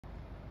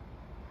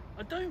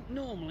I don't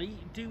normally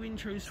do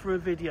intros for a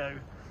video,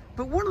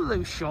 but one of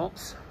those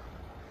shots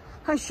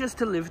has just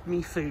delivered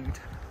me food.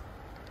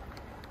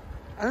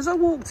 As I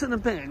walked to the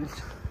bin,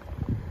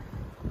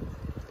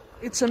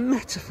 it's a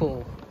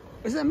metaphor.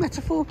 Is it a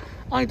metaphor?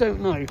 I don't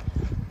know.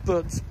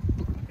 But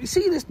you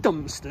see this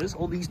dumpsters,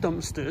 or these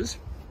dumpsters?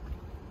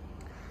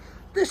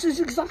 This is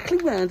exactly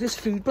where this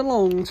food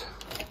belonged.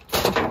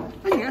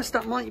 And yes,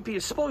 that might be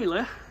a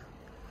spoiler,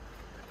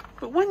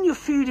 but when your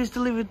food is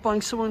delivered by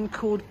someone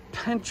called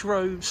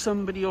Pedro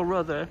somebody or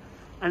other,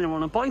 and they're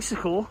on a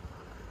bicycle,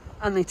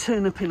 and they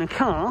turn up in a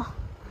car,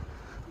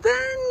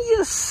 then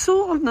you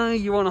sort of know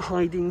you're on a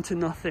hiding to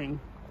nothing.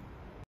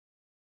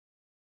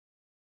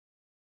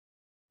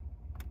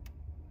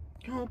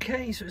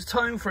 Okay, so it's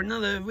time for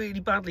another really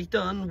badly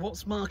done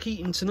What's Mark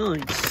Eating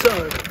Tonight?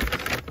 So,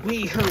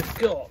 we have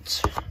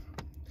got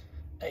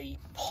a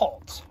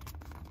pot,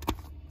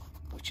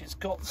 which has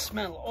got the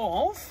smell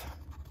of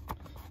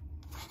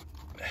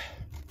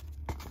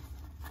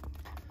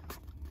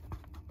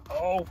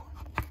oh,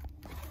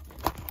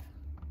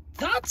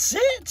 that's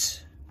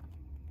it.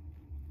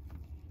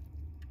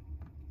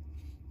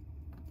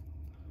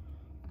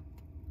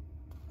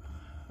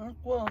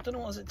 Well, I don't know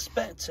what I was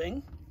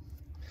expecting.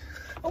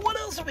 And what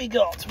else have we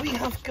got? We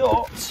have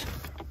got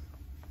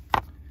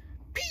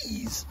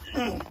peas.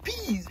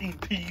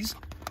 Peas.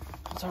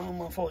 What's on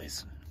my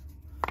voice?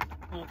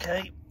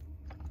 Okay.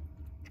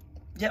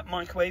 Yep,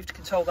 microwaved,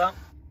 can tell that.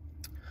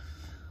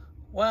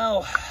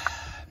 Well,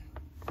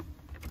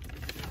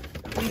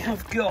 we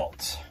have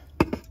got,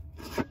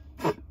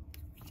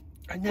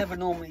 I never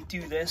normally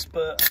do this,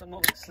 but I'm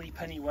not going to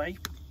sleep anyway,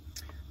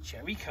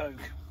 cherry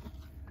Coke.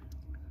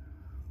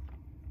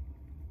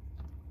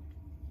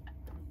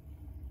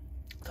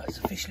 That is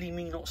officially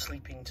me not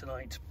sleeping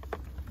tonight.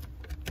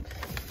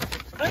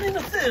 And in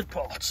the third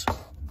pot,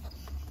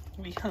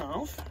 we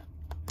have,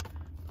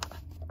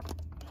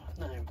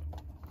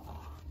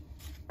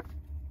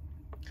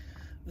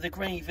 the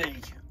gravy.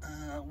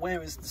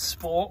 Where is the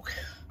spork?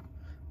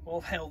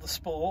 All hail the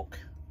spork.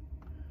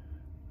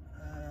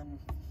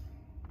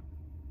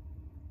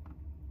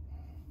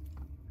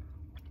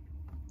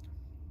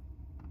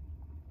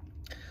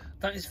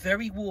 That is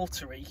very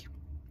watery,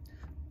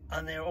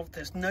 and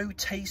there's no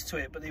taste to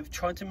it, but they've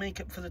tried to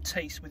make up for the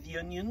taste with the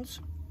onions.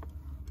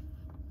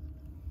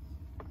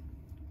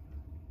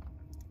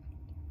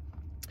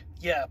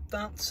 Yeah,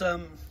 that's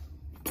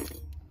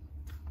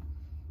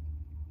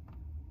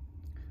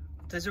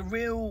there's a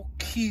real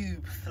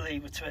cube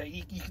flavour to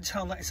it. You can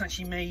tell that it's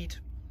actually made,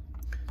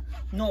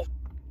 not,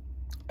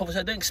 obviously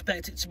I don't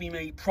expect it to be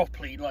made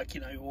properly, like,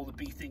 you know, all the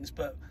beef things,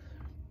 but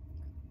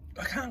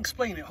I can't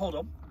explain it. Hold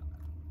on.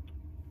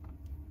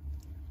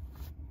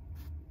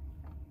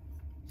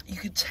 You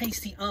can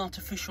taste the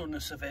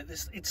artificialness of it.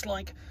 It's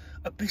like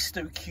a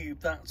Bisto cube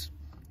that's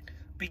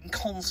been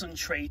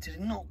concentrated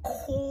and not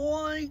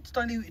quite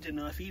diluted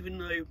enough, even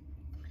though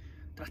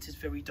that is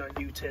very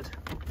diluted.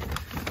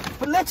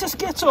 But let us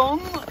get on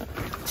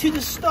to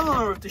the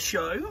star of the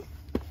show,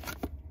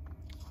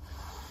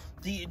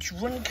 the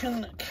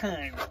drunken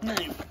cow. Now,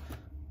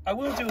 I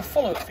will do a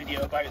follow-up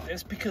video about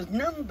this because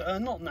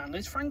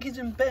Frankie's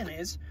and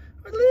Benny's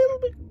are a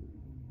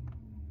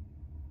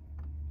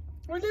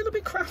little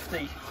bit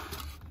crafty.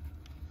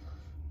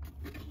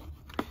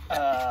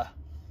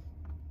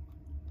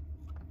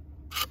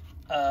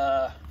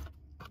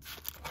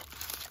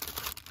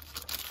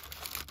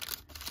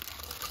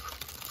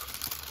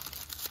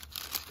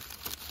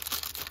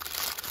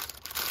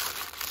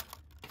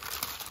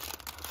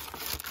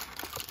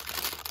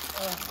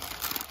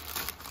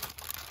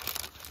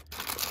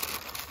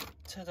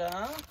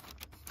 Ta-da.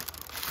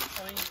 I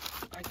mean,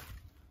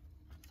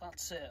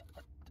 that's it.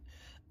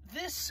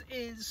 This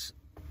is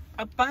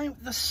about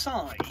the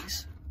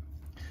size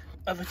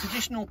of a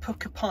traditional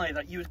pucker pie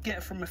that you would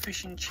get from a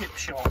fish and chip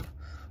shop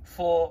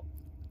for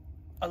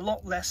a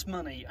lot less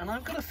money. And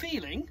I've got a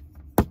feeling,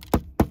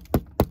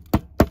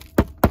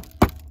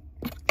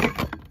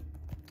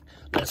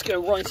 let's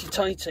go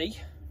righty-tighty.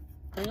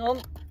 Hang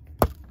on.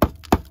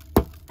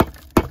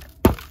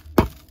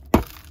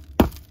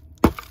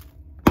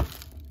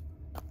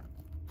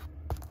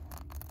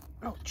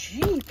 Oh,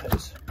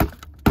 jeepers.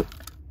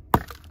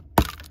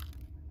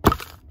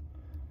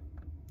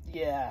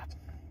 Yeah.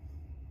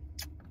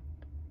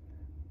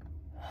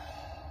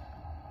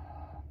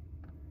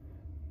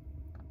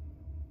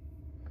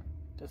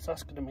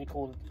 That's going to make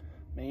all...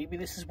 Maybe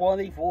this is why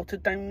they've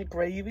watered down the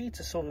gravy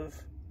to sort of...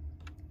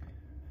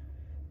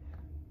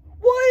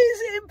 Why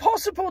is it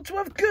impossible to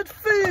have good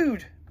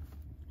food?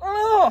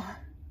 Oh!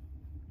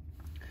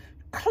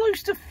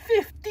 Close to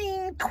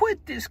 15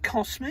 quid this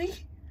cost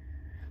me.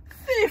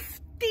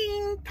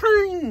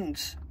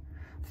 £15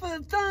 for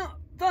that,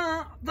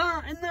 and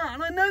that.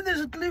 And I know there's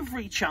a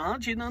delivery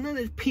charge, and I know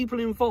there's people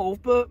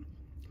involved, but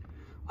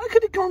I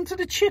could have gone to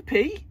the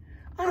chippy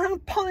and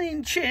had pie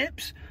and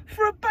chips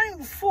for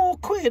about 4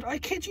 quid. I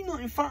kid you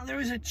not. In fact, there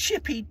is a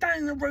chippy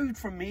down the road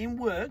from me in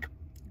work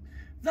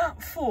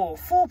that for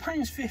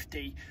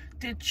 £4.50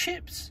 did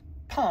chips,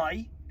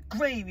 pie,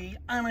 gravy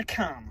and a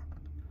can.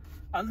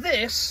 And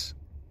this,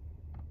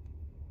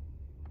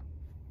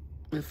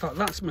 in fact,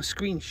 that's my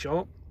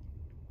screenshot.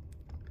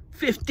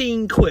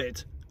 15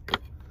 quid.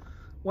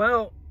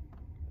 Well,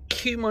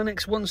 cue my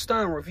next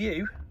 1-star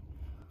review.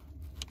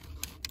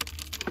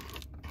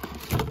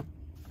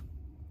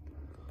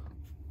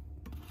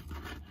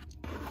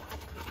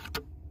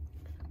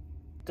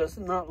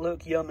 Doesn't that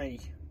look yummy?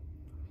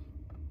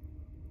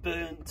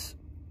 Burnt,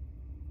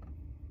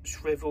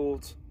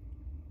 shriveled.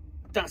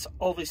 That's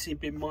obviously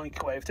been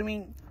microwaved. I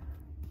mean,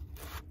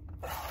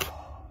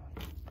 oh,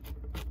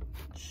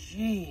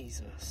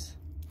 Jesus.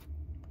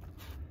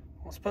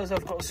 I suppose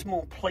I've got a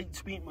small plate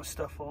to eat my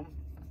stuff on.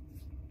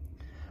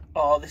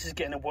 Oh, this is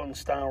getting a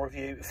 1-star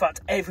review. In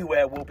fact,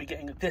 everywhere will be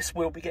getting, this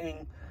will be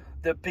getting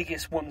the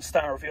biggest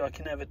 1-star review I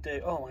can ever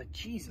do. Oh my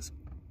Jesus.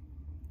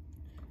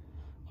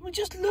 I mean,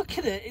 just look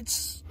at it.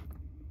 It's,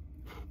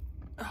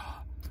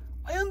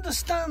 I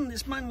understand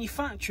it's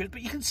manufactured,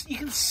 but you can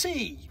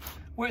see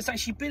where it's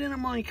actually been in a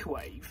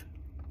microwave,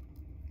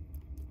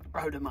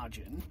 I would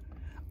imagine,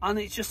 and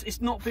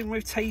it's not been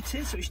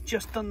rotated, so it's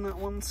just done that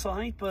one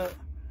side. But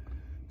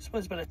I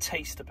suppose better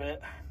taste a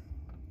bit.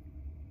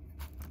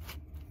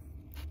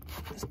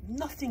 There's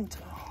nothing to,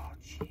 oh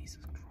Jesus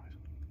Christ.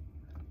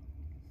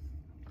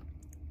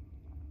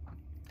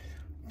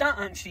 That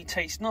actually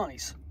tastes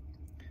nice.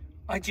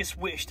 I just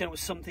wish there was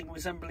something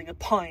resembling a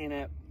pie in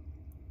it.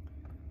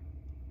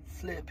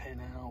 Flipping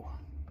hell.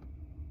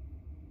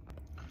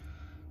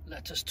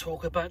 Let us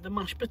talk about the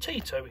mashed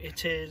potato.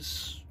 It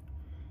is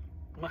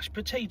mashed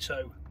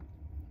potato.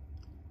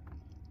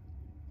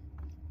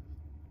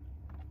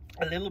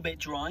 A little bit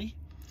dry,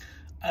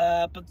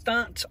 but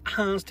that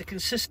has the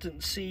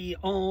consistency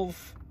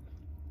of...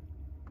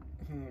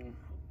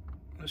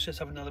 Let's just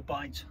have another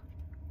bite.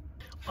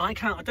 I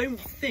don't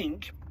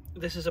think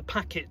this is a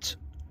packet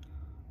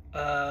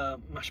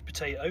mashed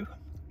potato,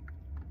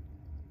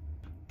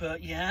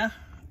 but yeah,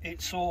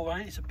 it's all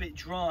right. It's a bit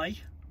dry.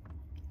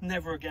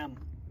 Never again.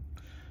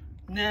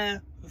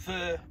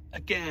 Never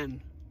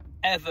again.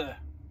 Ever.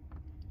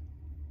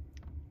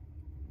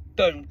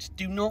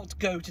 Do not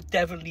go to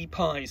Devonly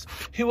Pies,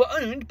 who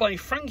are owned by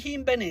Frankie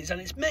and Benny's, and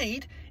it's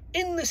made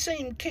in the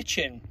same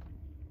kitchen.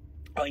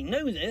 I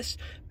know this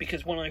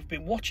because when I've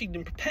been watching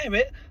them prepare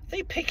it,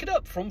 they pick it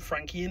up from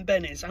Frankie and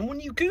Benny's, and when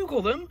you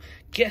Google them,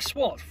 guess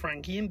what?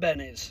 Frankie and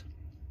Benny's.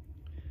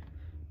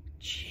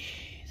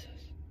 Jesus.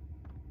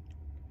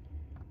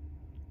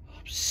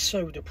 I'm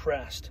so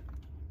depressed.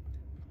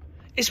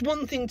 It's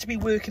one thing to be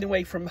working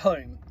away from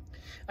home,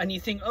 and you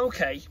think,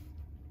 okay,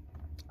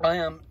 I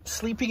am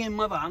sleeping in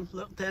my van.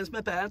 Look, there's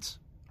my bed,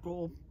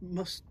 all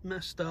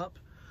messed up.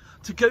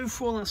 To go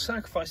through all that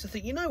sacrifice, I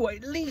think, you know what,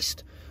 at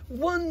least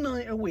one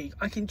night a week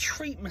I can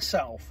treat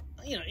myself,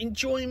 you know,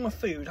 enjoying my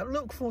food. I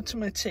look forward to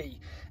my tea,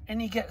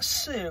 and you get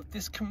served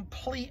this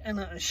complete and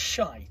utter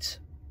shite.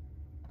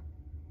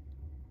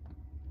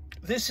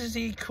 This is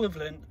the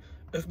equivalent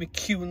of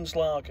McEwen's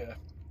lager.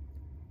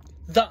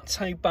 That's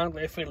how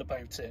badly I feel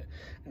about it.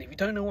 And if you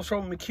don't know what's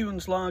wrong with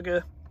McEwen's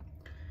lager,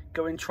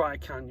 go and try a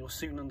can, you'll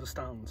soon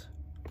understand.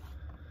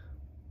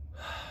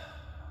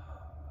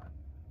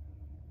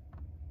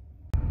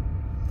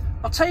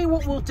 I'll tell you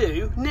what we'll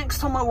do, next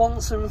time I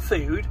want some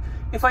food,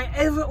 if I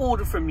ever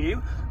order from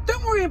you,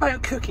 don't worry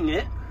about cooking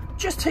it,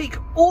 just take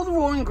all the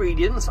raw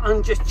ingredients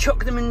and just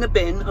chuck them in the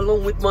bin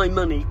along with my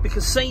money,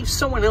 because save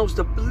someone else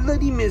the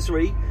bloody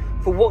misery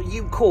for what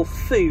you call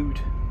food.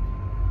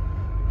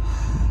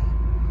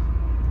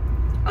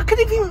 I could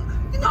have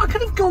even, you know, I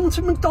could have gone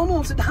to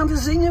McDonald's and had a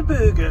Zinger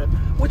burger,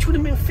 which would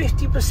have been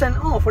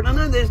 50% off. And I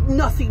know there's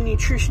nothing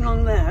nutritional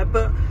in there,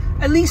 but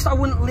at least I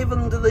wouldn't live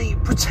under the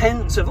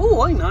pretense of,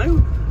 oh, I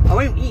know, I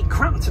won't eat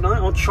crap tonight,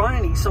 I'll try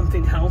and eat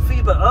something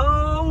healthy, but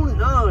oh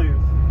no.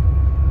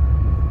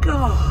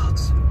 God.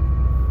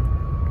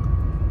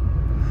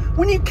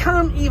 When you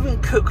can't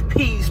even cook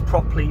peas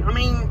properly, I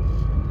mean,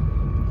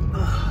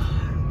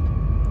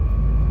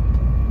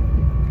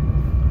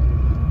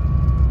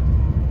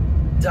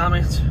 damn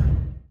it.